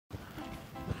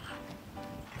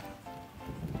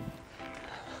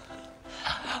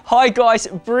Hi guys,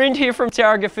 Brent here from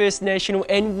Tauranga First National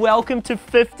and welcome to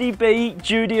 50B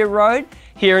Judea Road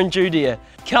here in Judea.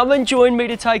 Come and join me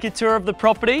to take a tour of the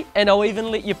property and I'll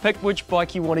even let you pick which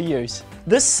bike you want to use.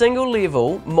 This single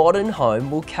level modern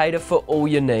home will cater for all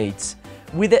your needs.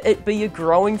 Whether it be a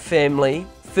growing family,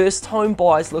 first home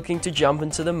buyers looking to jump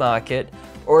into the market,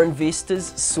 or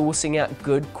investors sourcing out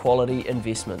good quality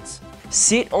investments.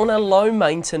 Set on a low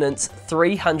maintenance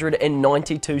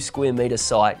 392 square metre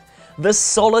site, this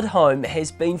solid home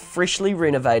has been freshly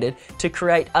renovated to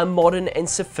create a modern and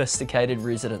sophisticated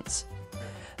residence.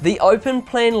 The open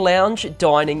plan lounge,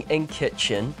 dining and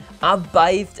kitchen are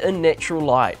bathed in natural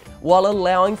light while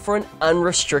allowing for an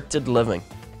unrestricted living.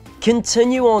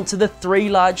 Continue on to the 3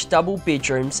 large double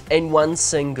bedrooms and 1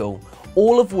 single,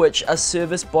 all of which are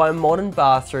serviced by a modern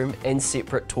bathroom and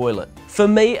separate toilet. For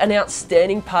me, an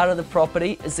outstanding part of the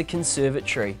property is the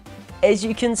conservatory. As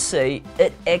you can see,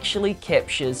 it actually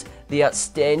captures the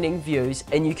outstanding views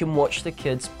and you can watch the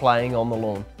kids playing on the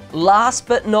lawn. Last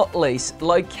but not least,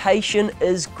 location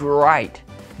is great.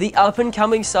 The up and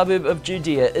coming suburb of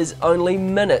Judea is only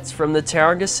minutes from the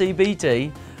Tauranga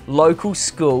CBD, local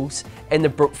schools and the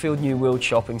Brookfield New World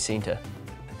Shopping Centre.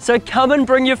 So come and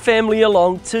bring your family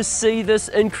along to see this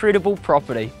incredible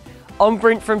property. I'm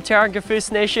Brent from Tauranga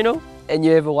First National and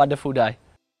you have a wonderful day.